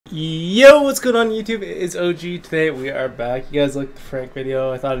Yo, what's going on YouTube? It's OG. Today we are back. You guys liked the Frank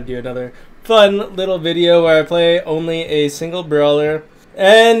video. I thought I'd do another fun little video where I play only a single brawler.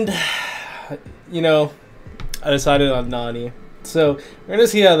 And, you know, I decided on Nani. So, we're gonna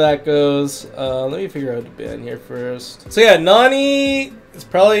see how that goes. Let me figure out how to ban here first. So yeah, Nani is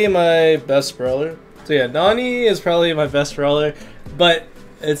probably my best brawler. But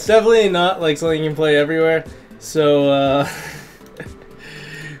it's definitely not like something you can play everywhere. So,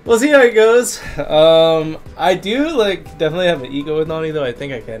 we'll see how it goes. I do definitely have an ego with Nani though. I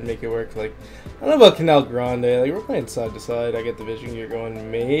think I can make it work. Like, I don't know about Canal Grande. Like, we're playing side to side. I get the vision gear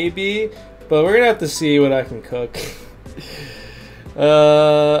going maybe, but we're gonna have to see what I can cook.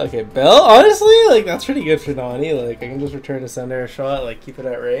 Okay, Bell. Honestly, like that's pretty good for Nani. Like, I can just return to sender a shot. Like, keep it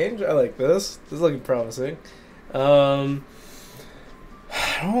at range. I like this. This is looking promising. I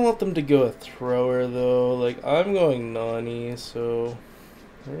don't want them to go a thrower though. Like, I'm going Nani, so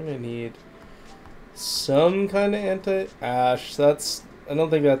we're gonna need some kind of anti-Ash. I don't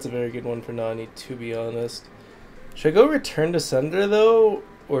think that's a very good one for Nani, to be honest. Should I go return to sender though,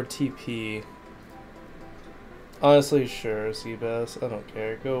 or TP? Honestly, sure, Seabass. I don't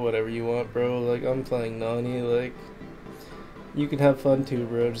care. Go whatever you want, bro. Like, I'm playing Nani. Like, you can have fun too,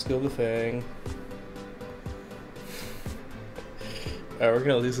 bro. Just go the Fang. Alright, we're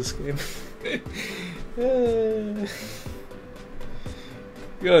gonna lose this game.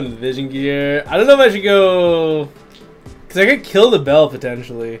 Going to Vision Gear. I don't know if I should go, because I could kill the Bell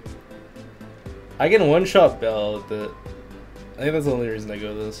potentially. I can one-shot Bell with it. I think that's the only reason I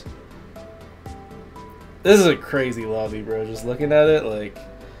go this. This is a crazy lobby, bro. Just looking at it, like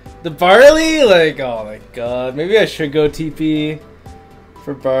the Barley, like, oh my god. Maybe I should go TP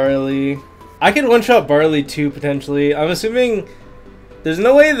for Barley. I could one-shot Barley too potentially. I'm assuming there's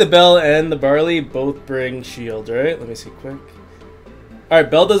no way the Bell and the Barley both bring shield, right? Let me see quick. Alright,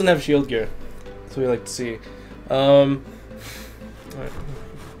 Bell doesn't have shield gear. That's what we like to see. Alright.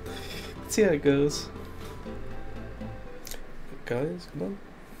 Let's see how it goes. Guys, come on.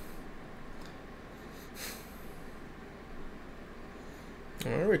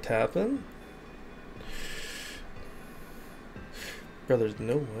 Alright, we're tapping. Bro, there's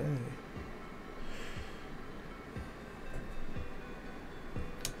no way.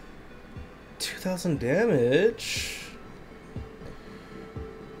 $2,000 damage.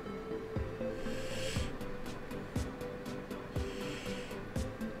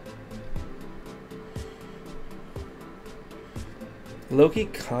 Loki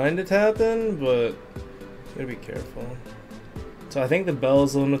kinda tapping, but you gotta be careful. So I think the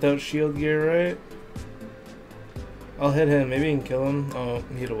Bell's the one without shield gear, right? I'll hit him. Maybe he can kill him. Oh,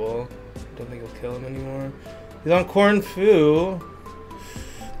 he hit a wall. Don't think he'll kill him anymore. He's on Corn Fu.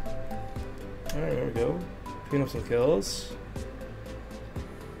 Alright, there we go. Picking up some kills.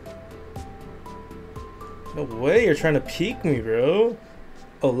 No way, you're trying to peek me, bro.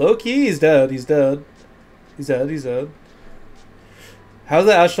 Oh, Loki, he's dead. He's dead. He's dead. He's dead. How's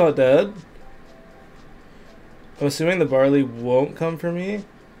the Ash not dead? I'm assuming the Barley won't come for me.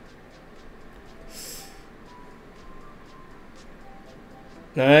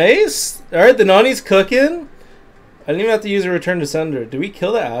 Nice! Alright, the Nani's cooking. I didn't even have to use a return to sender. Did we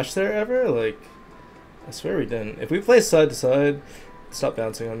kill the Ash there ever? Like, I swear we didn't. If we play side to side, stop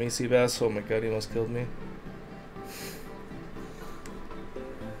bouncing on me, Seabass. Oh my god, he almost killed me.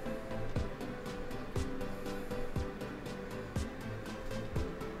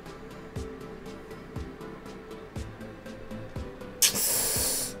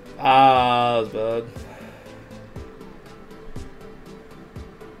 Ah, that was bad.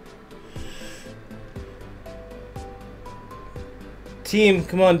 Team,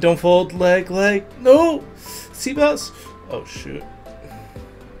 come on, don't fold. Leg. No! Seabass! Oh, shoot.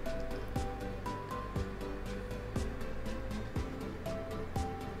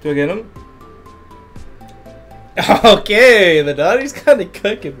 Do I get him? Okay, the Nani's kind of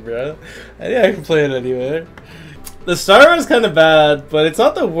cooking, bro. I think I can play it anywhere. The star was kind of bad, but it's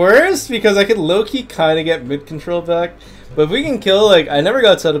not the worst because I could low-key kind of get mid control back. But if we can kill, like, I never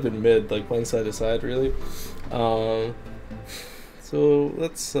got set up in mid, like playing side to side, really. So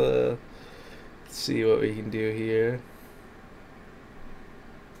let's see what we can do here.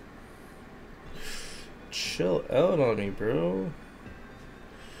 Chill out on me, bro.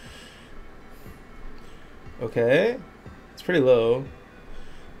 Okay, it's pretty low.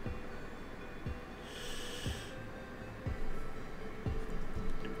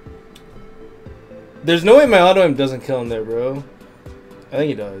 There's no way my auto aim doesn't kill him there, bro. I think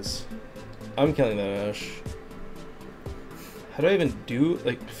he does. I'm killing that Ash. How do I even do,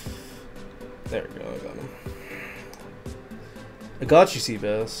 like... There we go, I got him. I got you,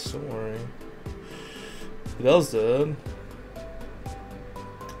 Seabass. Don't worry. Fidel's dead.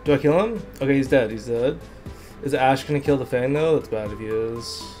 Do I kill him? Okay, he's dead. He's dead. Is Ash gonna kill the Fang though? That's bad if he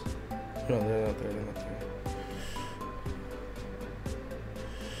is. No, they're not there. They're not there.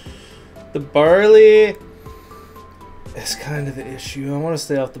 The barley is kind of the issue. I want to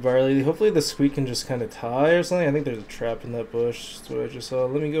stay off the barley. Hopefully the squeak can just kind of tie or something. I think there's a trap in that bush. That's what I just saw.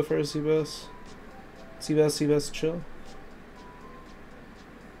 Let me go first, Seabass. Seabass, chill.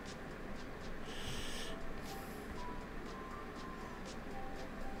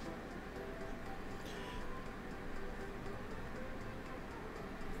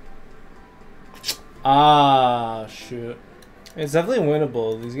 Ah, shoot. It's definitely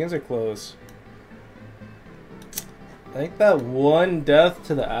winnable. These games are close. I think that one death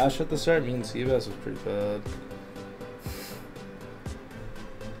to the Ash at the start means Seabass was pretty bad.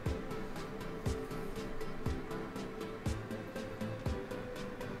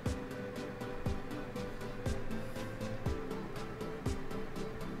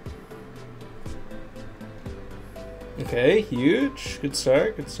 Okay, huge. Good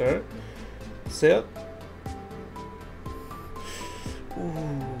start, good start. Stay up. Ooh.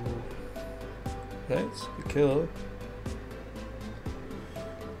 Nice, good kill.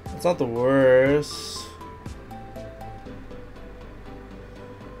 It's not the worst.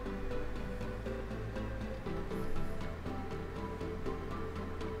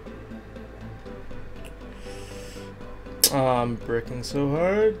 I'm bricking so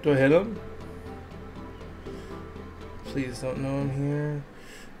hard. Do I hit him? Please don't know him here.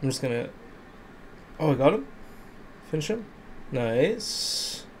 I'm just gonna... Oh, I got him? Finish him?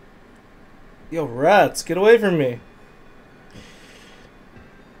 Nice. Yo, rats, get away from me.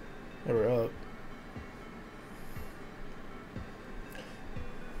 Yeah, we're up.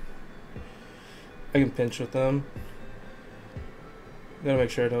 I can pinch with them. Gotta make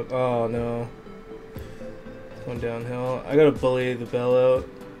sure I don't... Oh, no. Going downhill. I gotta bully the bell out.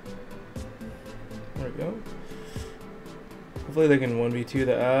 There we go. Hopefully they can 1v2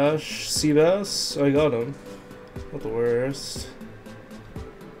 the Ash. Seabass. Oh, I got him. Not the worst.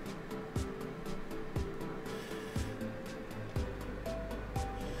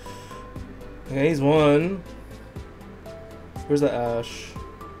 Okay, he's won. Where's the Ash?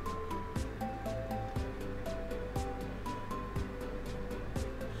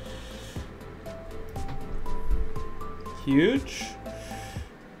 Huge.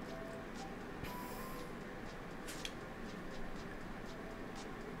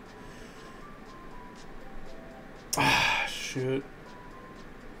 Ah, shoot.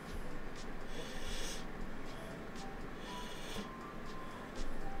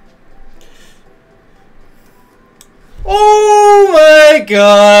 Oh my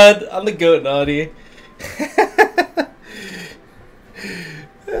god! I'm the goat, Nani.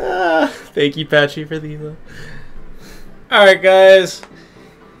 Thank you, Patchy, for the Alright, guys.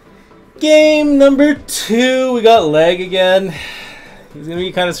 Game number 2. We got leg again. He's gonna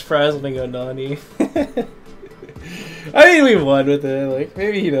be kind of surprised when I go Nani. I think we won with it. Like,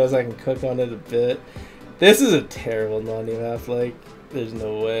 maybe he knows I can cook on it a bit. This is a terrible Nani map. Like, there's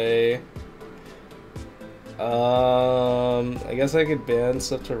no way. I guess I could ban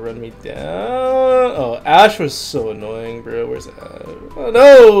stuff to run me down. Oh, Ash was so annoying, bro. Where's Ash? Oh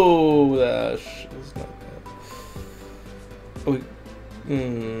no, the Ash is not bad.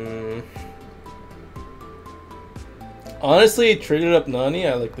 Oh, honestly, triggered up Nani.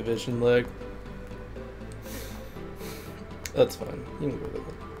 I like the vision leg. That's fine. You can go with it.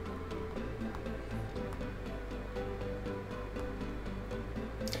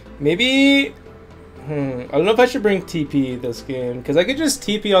 Maybe. I don't know if I should bring TP this game, because I could just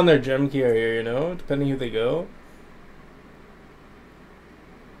TP on their gem carrier, you know, depending who they go.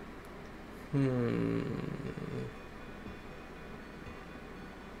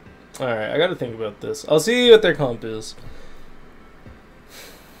 Alright, I gotta think about this. I'll see what their comp is.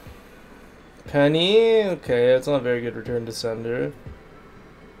 Penny, okay, that's not a very good return to sender.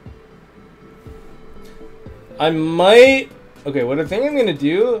 I might... Okay, what I think I'm gonna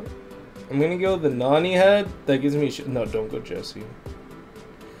do... I'm gonna go the Nani head. That gives me no, don't go Jesse.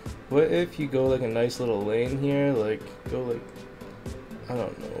 What if you go like a nice little lane here? Like, go like... I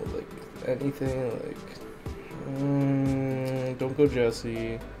don't know, like anything like... don't go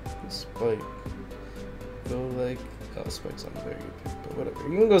Jesse. Spike. Go like... Oh, Spike's not a very good pick, but whatever.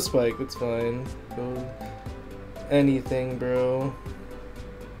 You can go Spike, that's fine. Go... anything, bro.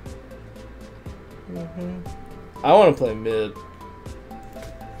 I want to play mid.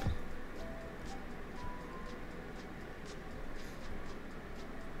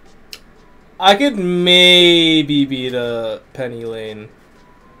 I could maybe beat a Penny lane.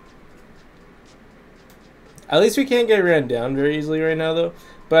 At least we can't get ran down very easily right now, though.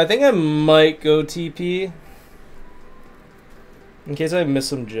 But I think I might go TP. In case I miss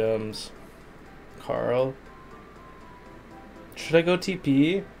some gems. Carl. Should I go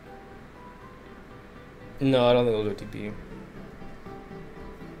TP? No, I don't think I'll go TP.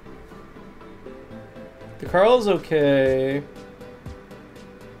 The Carl's okay.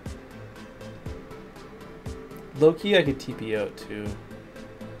 Low-key, I could TP out too.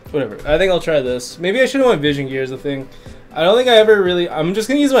 Whatever. I think I'll try this. Maybe I should have went Vision Gear as a thing. I don't think I ever really... I'm just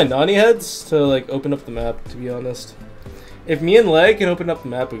going to use my Nani heads to like open up the map, to be honest. If me and Leg can open up the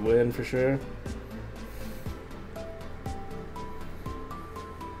map, we win for sure.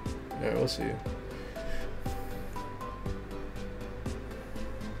 Alright, we'll see.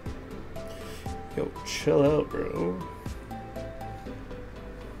 Yo, chill out, bro.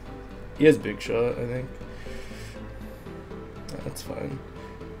 He has big shot, I think. That's fine.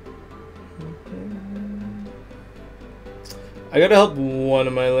 I gotta help one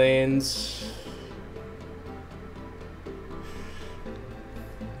of my lanes.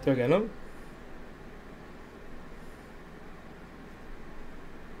 Do I get him?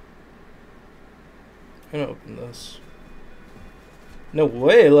 I'm gonna open this. No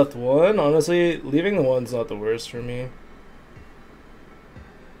way, I left one. Honestly, leaving the one's not the worst for me.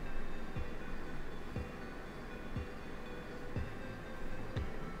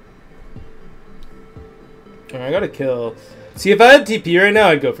 Alright, I got a kill. See, if I had TP right now,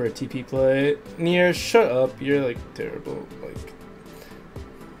 I'd go for a TP play. Nier, shut up. You're like terrible. Like.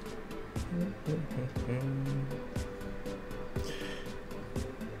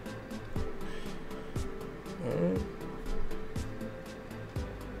 Alright.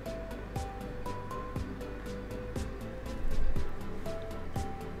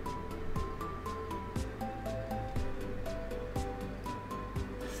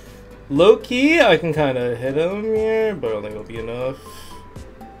 Low key, I can kind of hit him here, but I don't think it'll be enough.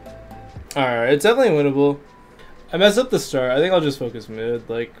 Alright, it's definitely winnable. I messed up the start. I think I'll just focus mid.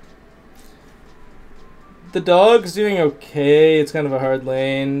 Like, the dog's doing okay. It's kind of a hard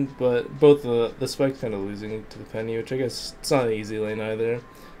lane, but both the spike's kind of losing to the Penny, which I guess it's not an easy lane either.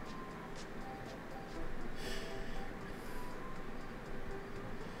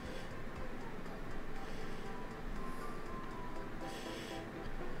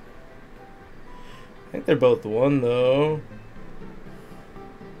 I think they're both one though.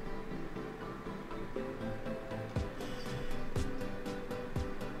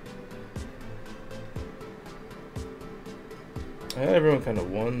 I had everyone kind of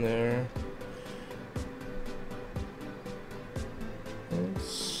won there.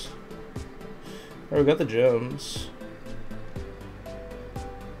 Nice. Oh, we got the gems.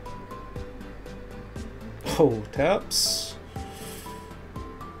 Oh, taps.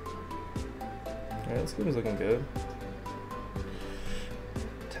 Alright, this game is looking good.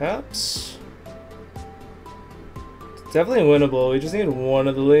 Taps. It's definitely winnable. We just need one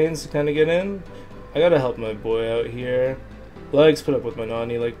of the lanes to kind of get in. I gotta help my boy out here. Legs put up with my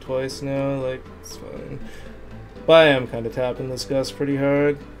Nani like twice now. Like, it's fine. But I am kind of tapping this Gus pretty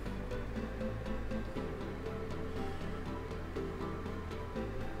hard.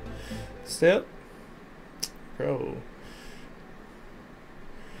 Stay up. Bro.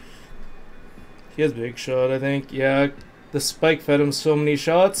 He has big shot, I think. Yeah, the spike fed him so many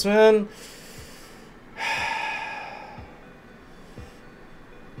shots, man.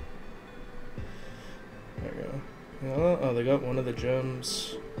 There we go. Oh, they got one of the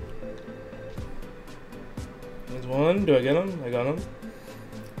gems. There's one. Do I get him? I got him.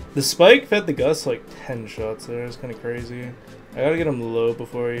 The spike fed the Gus like 10 shots there. It's kind of crazy. I gotta get him low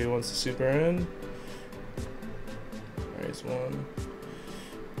before he wants to super in. There's one.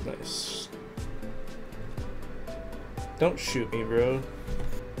 Nice. Don't shoot me, bro.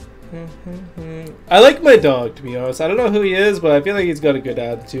 I like my dog, to be honest. I don't know who he is, but I feel like he's got a good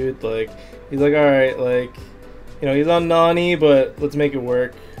attitude. Like, he's like, alright, like, you know, he's on Nani, but let's make it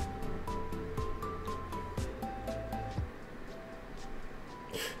work.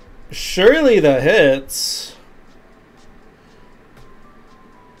 Surely that hits.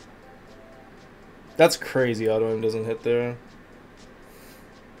 That's crazy auto aim doesn't hit there.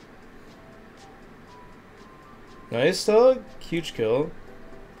 Nice dog. Huge kill.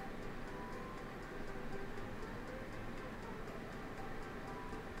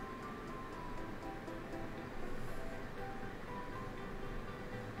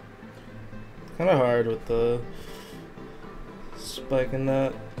 Kind of hard with the spike in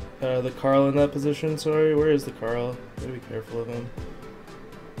that, the Carl in that position. Sorry, where is the Carl? Gotta be careful of him.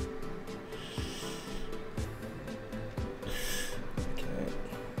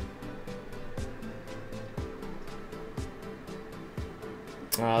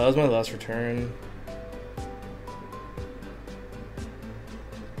 That was my last return.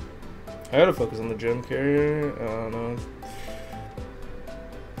 I gotta focus on the gem carrier. I don't know.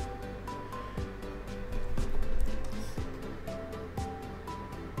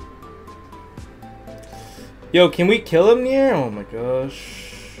 Yo, can we kill him near? Oh my gosh.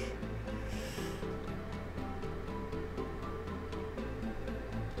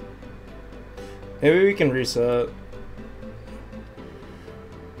 Maybe we can reset.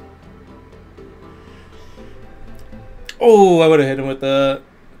 Oh, I would have hit him with that.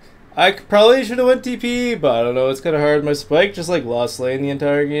 I probably should have went TP, but I don't know. It's kind of hard. My spike just like lost lane the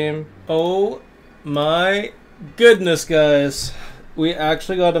entire game. Oh my goodness, guys. We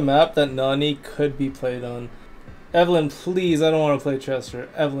actually got a map that Nani could be played on. Evelyn, please. I don't want to play Chester.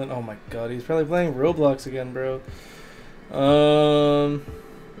 Evelyn, oh my god. He's probably playing Roblox again, bro. Alright.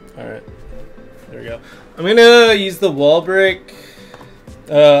 There we go. I'm gonna use the wall break.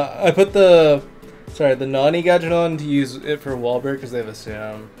 I put the Nani gadget on to use it for wall break because they have a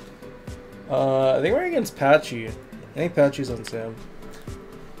Sam. I think we're against Patchy. I think Patchy's on Sam.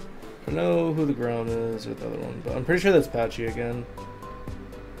 I don't know who the Grom is or the other one, but I'm pretty sure that's Patchy again.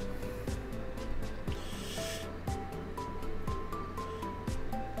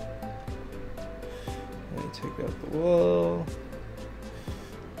 Let me take out the wall.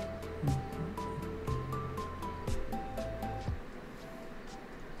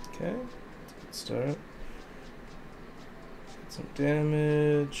 Okay, let's start. Get some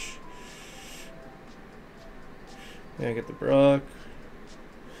damage. Yeah, get the Brock.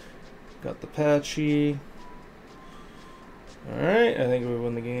 Got the Patchy. Alright, I think we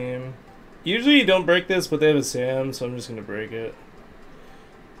won the game. Usually you don't break this, but they have a Sam, so I'm just gonna break it.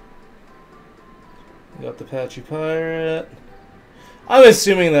 Got the Patchy Pirate. I'm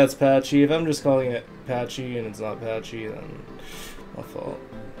assuming that's Patchy. If I'm just calling it Patchy and it's not Patchy, then my fault.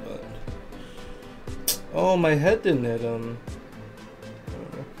 But oh, my head didn't hit him.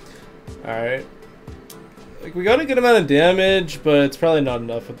 Alright. Like, we got a good amount of damage, but it's probably not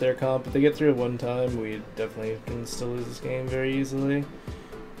enough with their comp. If they get through it one time, we definitely can still lose this game very easily.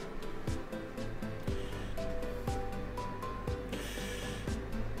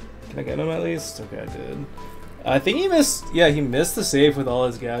 Can I get him at least? Okay, I did. I think he missed, yeah, he missed the save with all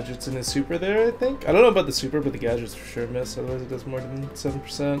his gadgets in his super there, I think. I don't know about the super, but the gadgets for sure missed, otherwise it does more than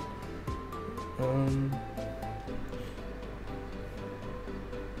 7%.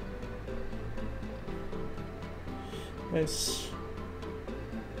 Nice.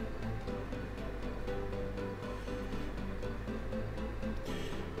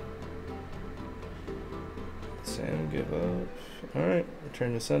 Sam, give up. Alright,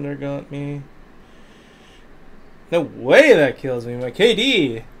 return to sender got me. No way that kills me, my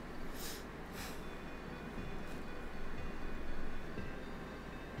KD!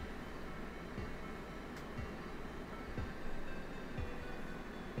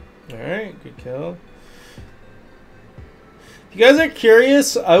 Alright, good kill. If you guys are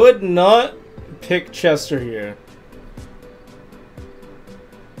curious, I would not pick Chester here.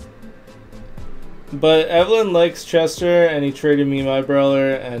 But Evelyn likes Chester, and he traded me my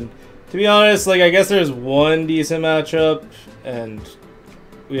brawler, and to be honest, like, I guess there's one decent matchup, and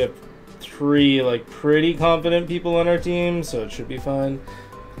we have 3, like, pretty confident people on our team, so it should be fine.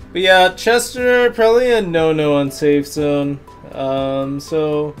 But yeah, Chester, probably a no-no on safe zone.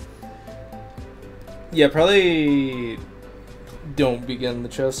 So yeah, probably don't begin the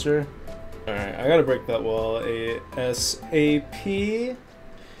Chester. Alright, I gotta break that wall ASAP.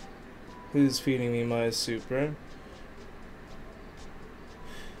 Who's feeding me my super?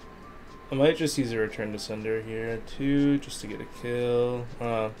 I might just use a return to sender here too, just to get a kill.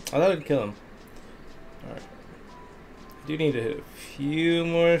 I thought I'd kill him. Alright. I do need to hit a few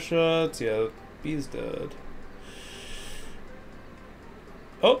more shots. Yeah, B's dead.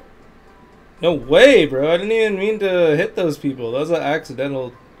 Oh! No way, bro! I didn't even mean to hit those people. That was an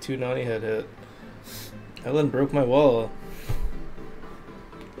accidental 2 Nani head hit. Ellen broke my wall.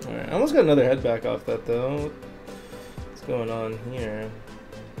 Alright, I almost got another head back off that though. What's going on here?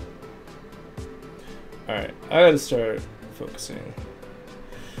 Alright, I gotta start focusing.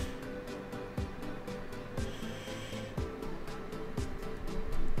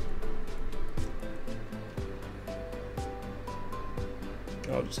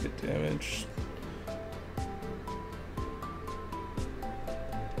 I'll just get damaged.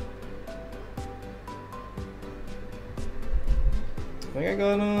 I think I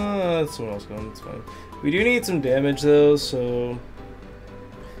got someone else going, it's fine. We do need some damage though, so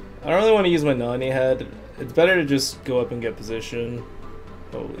I don't really want to use my Nani head. It's better to just go up and get position.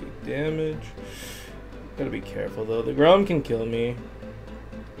 Holy damage. Gotta be careful though. The Grom can kill me.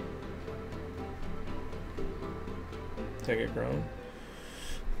 Can I get grown?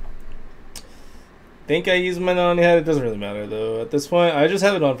 Think I used my Nani head. It doesn't really matter though. At this point, I just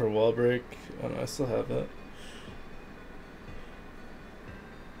have it on for wall break. Oh no, I still have it.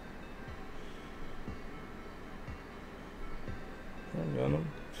 I'm got him.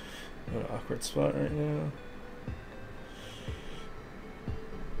 I'm in an awkward spot right now.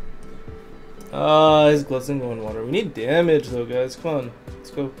 His gloves didn't go in water. We need damage though, guys. Come on,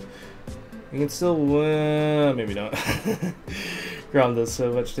 let's go. We can still win. Maybe not. Grom does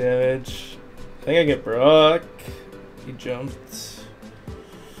so much damage. I think I get Brock. He jumped.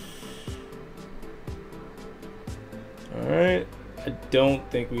 Alright. I don't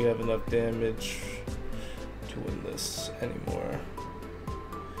think we have enough damage to win this anymore.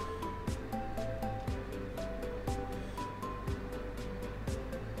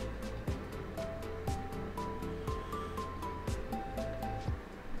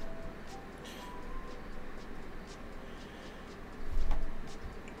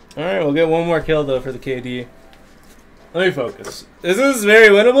 Alright, we'll get one more kill though for the KD. Let me focus. This is very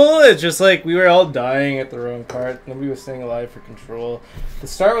winnable. It's just like we were all dying at the wrong part. Nobody was staying alive for control. The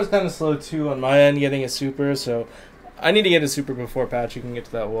start was kind of slow too on my end getting a super, so I need to get a super before Patchy can get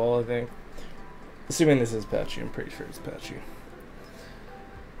to that wall, I think. Assuming this is Patchy, I'm pretty sure it's Patchy.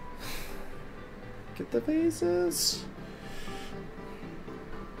 Get the faces.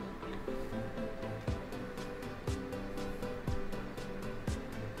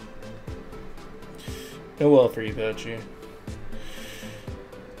 No well for you, Patchy.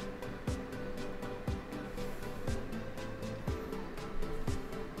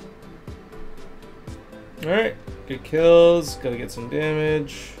 Alright, good kills. Gotta get some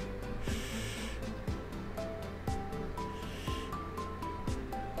damage.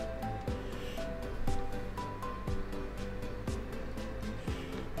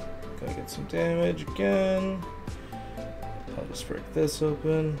 Gotta get some damage again. I'll just break this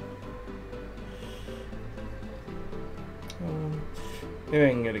open. Maybe I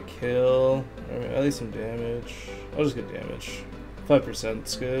can get a kill, or at least some damage. I'll just get damage. 5%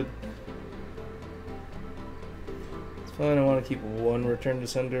 is good. It's fine, I want to keep one return to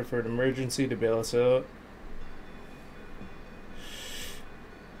sender for an emergency to bail us out.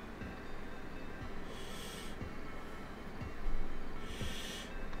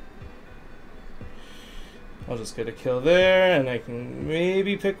 I'll just get a kill there, and I can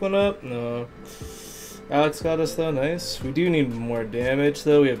maybe pick one up. No. Alex got us though, nice. We do need more damage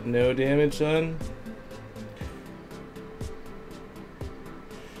though, we have no damage done.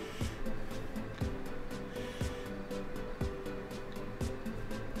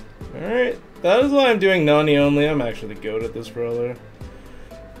 Alright, that is why I'm doing Nani only. I'm actually the GOAT at this brawler.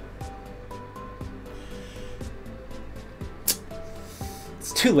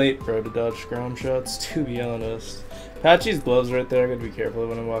 It's too late, bro, to dodge ground shots, to be honest. Patchy's gloves right there, I gotta be careful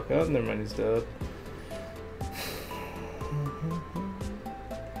when I walk out. Never mind, he's dead.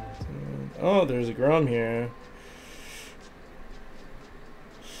 Oh, there's a Grom here.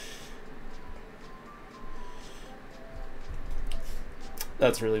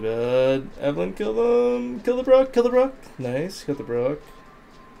 That's really bad. Evelyn, kill them. Kill the Brock. Kill the Brock. Nice. Got the Brock.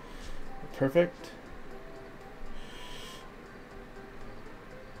 Perfect.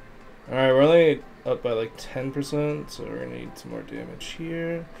 Alright, we're only up by like 10%, so we're gonna need some more damage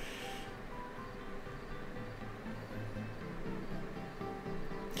here.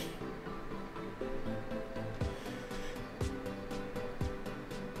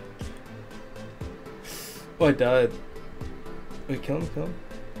 Oh, I died. Wait, kill him, kill him.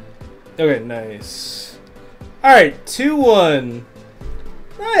 Okay, nice. Alright, 2-1.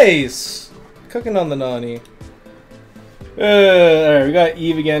 Nice! Cooking on the Nani. Alright, we got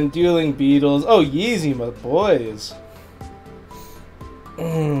Eve again, dueling beetles. Oh, Yeezy, my boys.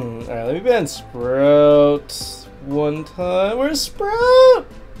 Alright, let me ban Sprout one time. Where's Sprout?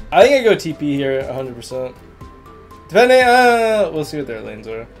 I think I go TP here 100%. Depending, we'll see what their lanes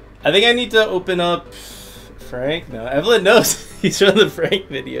are. I think I need to open up Frank? No, Evelyn knows. He's from the Frank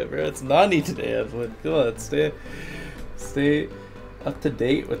video, bro. It's Nani today, Evelyn. Come on, stay up to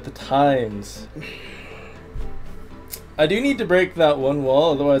date with the times. I do need to break that one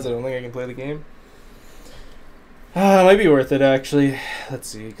wall, otherwise I don't think I can play the game. It might be worth it, actually. Let's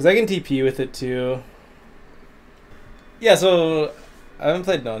see, because I can TP with it, too. Yeah, so I haven't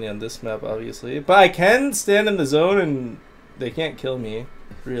played Nani on this map, obviously. But I can stand in the zone, and they can't kill me,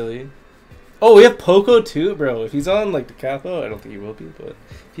 really. Oh, we have Poco too, bro. If he's on like the capo, I don't think he will be, but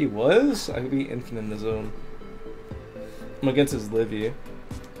if he was, I could be infinite in the zone. I'm against his Livy.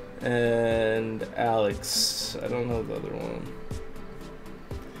 And Alex. I don't know the other one.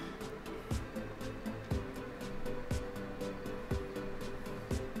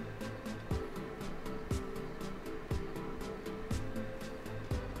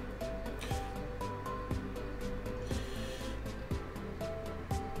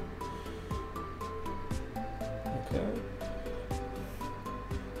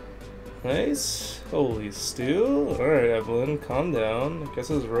 Nice. Holy stew. Alright, Evelyn, calm down. I guess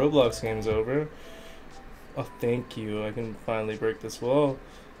this Roblox game's over. Oh, thank you. I can finally break this wall.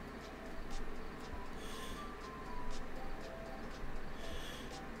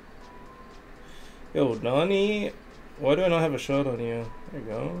 Yo, Nani, why do I not have a shot on you? There you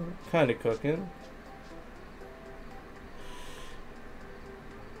go. Kinda cooking.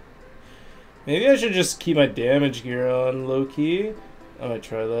 Maybe I should just keep my damage gear on low-key. I might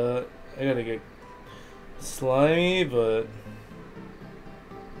try that. I gotta get slimy, but...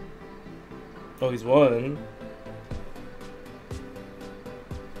 Oh, he's won.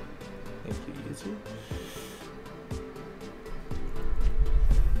 Thank you, user.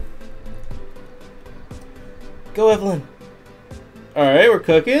 Go, Evelyn! Alright, we're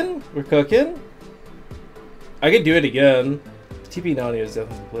cooking. We're cooking. I could do it again. TP Nani is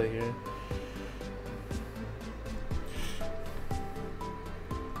definitely play here.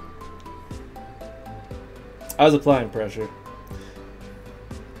 I was applying pressure.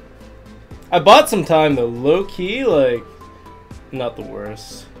 I bought some time though, low key, like, not the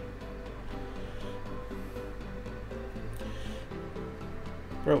worst.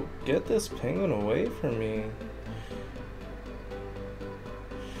 Bro, get this penguin away from me.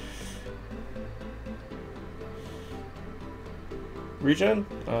 Regen?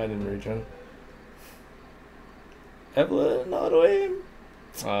 Oh, I didn't regen. Evelyn, auto aim.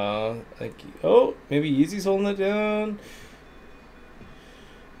 Thank you. Oh, maybe Yeezy's holding it down.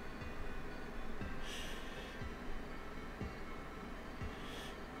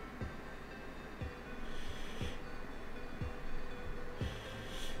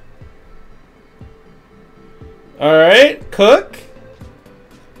 Alright, cook.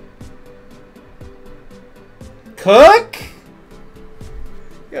 Cook?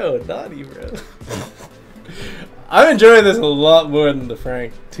 Yo, Nani, bro. I'm enjoying this a lot more than the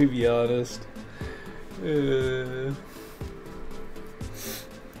Frank, to be honest.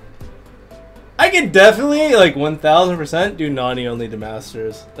 I could definitely, like, 1000% do Nani only to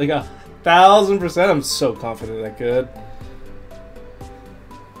Masters. Like, 1000%, I'm so confident I could.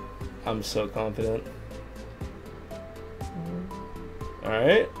 I'm so confident.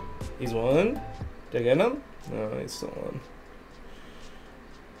 Alright, he's won. Did I get him? No, he's still won.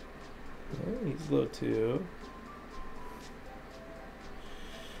 Oh, he's low too.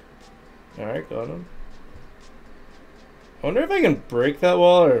 Alright, got him. I wonder if I can break that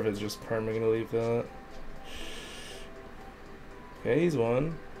wall or if it's just permanently gonna leave that. Okay, he's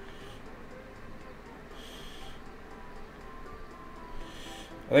won.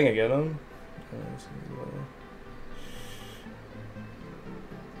 I think I get him.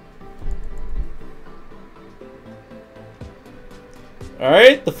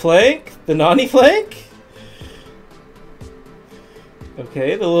 Alright, the flank. The Nani flank.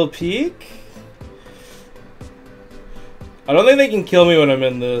 Okay, the little peek. I don't think they can kill me when I'm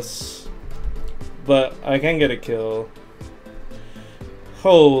in this, but I can get a kill.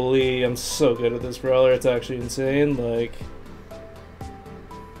 Holy, I'm so good at this brawler, it's actually insane. Like,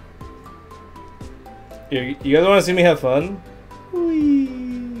 you guys want to see me have fun? Whee.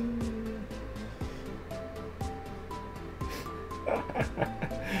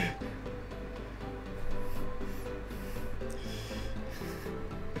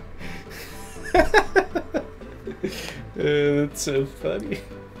 That's so funny.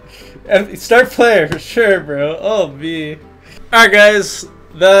 Start player for sure, bro. Oh, me. Alright, guys.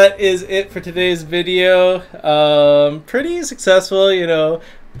 That is it for today's video. Pretty successful, you know.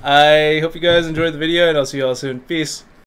 I hope you guys enjoyed the video, and I'll see you all soon. Peace.